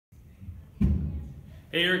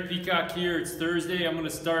Hey, Eric Peacock here. It's Thursday. I'm going to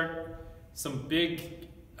start some big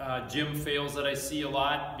gym fails that I see a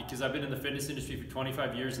lot because I've been in the fitness industry for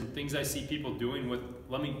 25 years and things I see people doing with,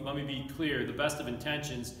 let me be clear, the best of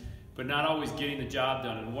intentions, but not always getting the job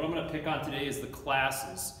done. And what I'm going to pick on today is the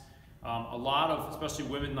classes. A lot of,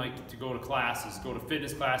 especially women, like to go to classes, go to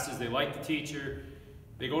fitness classes. They like the teacher.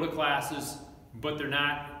 They go to classes, but they're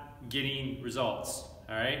not getting results.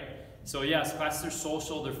 All right? So yes, classes are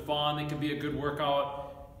social, they're fun, they can be a good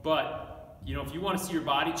workout, but if you want to see your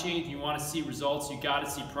body change, you want to see results, you got to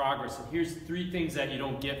see progress. And here's 3 things that you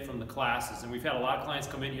don't get from the classes. And we've had a lot of clients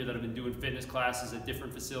come in here that have been doing fitness classes at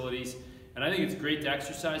different facilities. And I think it's great to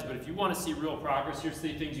exercise, but if you want to see real progress, here's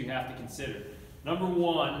 3 things you have to consider. Number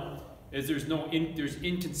 1 is there's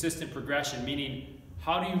inconsistent progression, meaning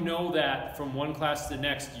how do you know that from one class to the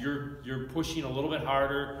next you're pushing a little bit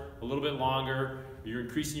harder, a little bit longer, you're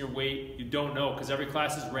increasing your weight? You don't know because every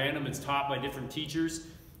class is random, it's taught by different teachers.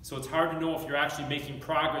 So it's hard to know if you're actually making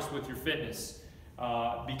progress with your fitness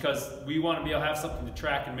because we want to be able to have something to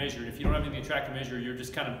track and measure. And if you don't have anything to track and measure, you're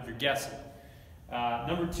just you're guessing.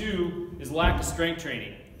 Number 2 is lack of strength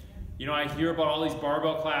training. I hear about all these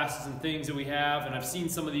barbell classes and things that we have, and I've seen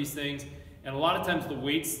some of these things, and a lot of times the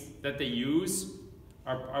weights that they use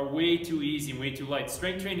are way too easy and way too light.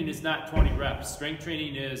 Strength training is not 20 reps. Strength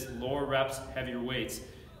training is lower reps, heavier weights.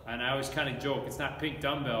 And I always kind of joke, it's not pink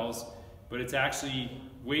dumbbells, but it's actually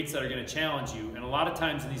weights that are going to challenge you. And a lot of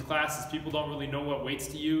times in these classes, people don't really know what weights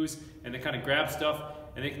to use, and they kind of grab stuff,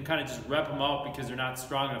 and they can kind of just rep them out because they're not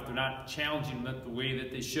strong enough. They're not challenging them the way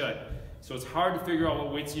that they should. So it's hard to figure out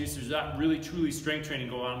what weights to use. There's not really truly strength training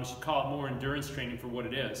going on. We should call it more endurance training for what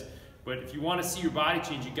it is. But if you want to see your body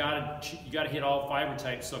change, you gotta hit all fiber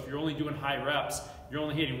types. So if you're only doing high reps, you're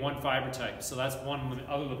only hitting one fiber type. So that's one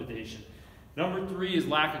other limitation. Number 3 is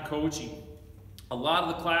lack of coaching. A lot of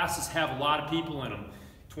the classes have a lot of people in them,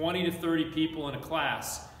 20 to 30 people in a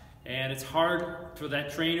class. And it's hard for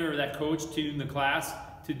that trainer or that coach in the class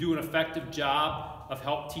to do an effective job of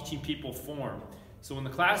help teaching people form. So when the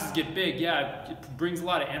classes get big, yeah, it brings a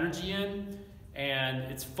lot of energy in. And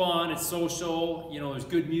it's fun, it's social, there's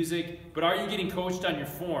good music, but are you getting coached on your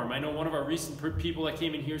form? I know one of our recent people that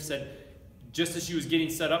came in here said just as she was getting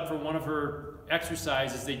set up for one of her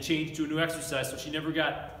exercises, they changed to a new exercise, so she never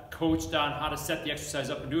got coached on how to set the exercise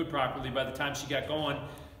up and do it properly. By the time she got going,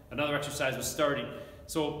 another exercise was starting.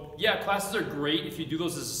 So yeah, classes are great if you do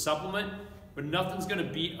those as a supplement, but nothing's going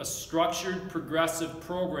to beat a structured, progressive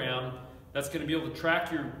program that's going to be able to track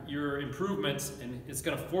your improvements, and it's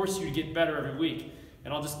going to force you to get better every week.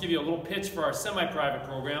 And I'll just give you a little pitch for our semi-private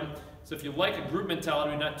program. So if you like a group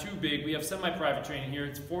mentality, not too big, we have semi-private training here.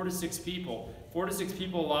 It's 4 to 6 people. 4 to 6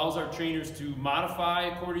 people allows our trainers to modify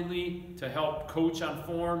accordingly, to help coach on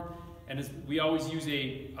form. And we always use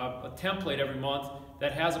a template every month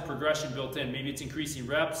that has a progression built in. Maybe it's increasing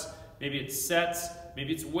reps, maybe it's sets,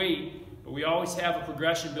 maybe it's weight. But we always have a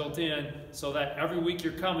progression built in so that every week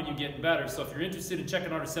you're coming, you're getting better. So if you're interested in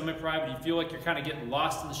checking out a semi-private, you feel like you're kind of getting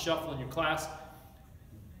lost in the shuffle in your class,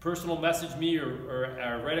 personal message me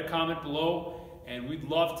or write a comment below, and we'd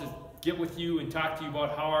love to get with you and talk to you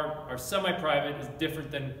about how our semi-private is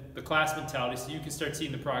different than the class mentality so you can start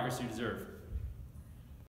seeing the progress you deserve.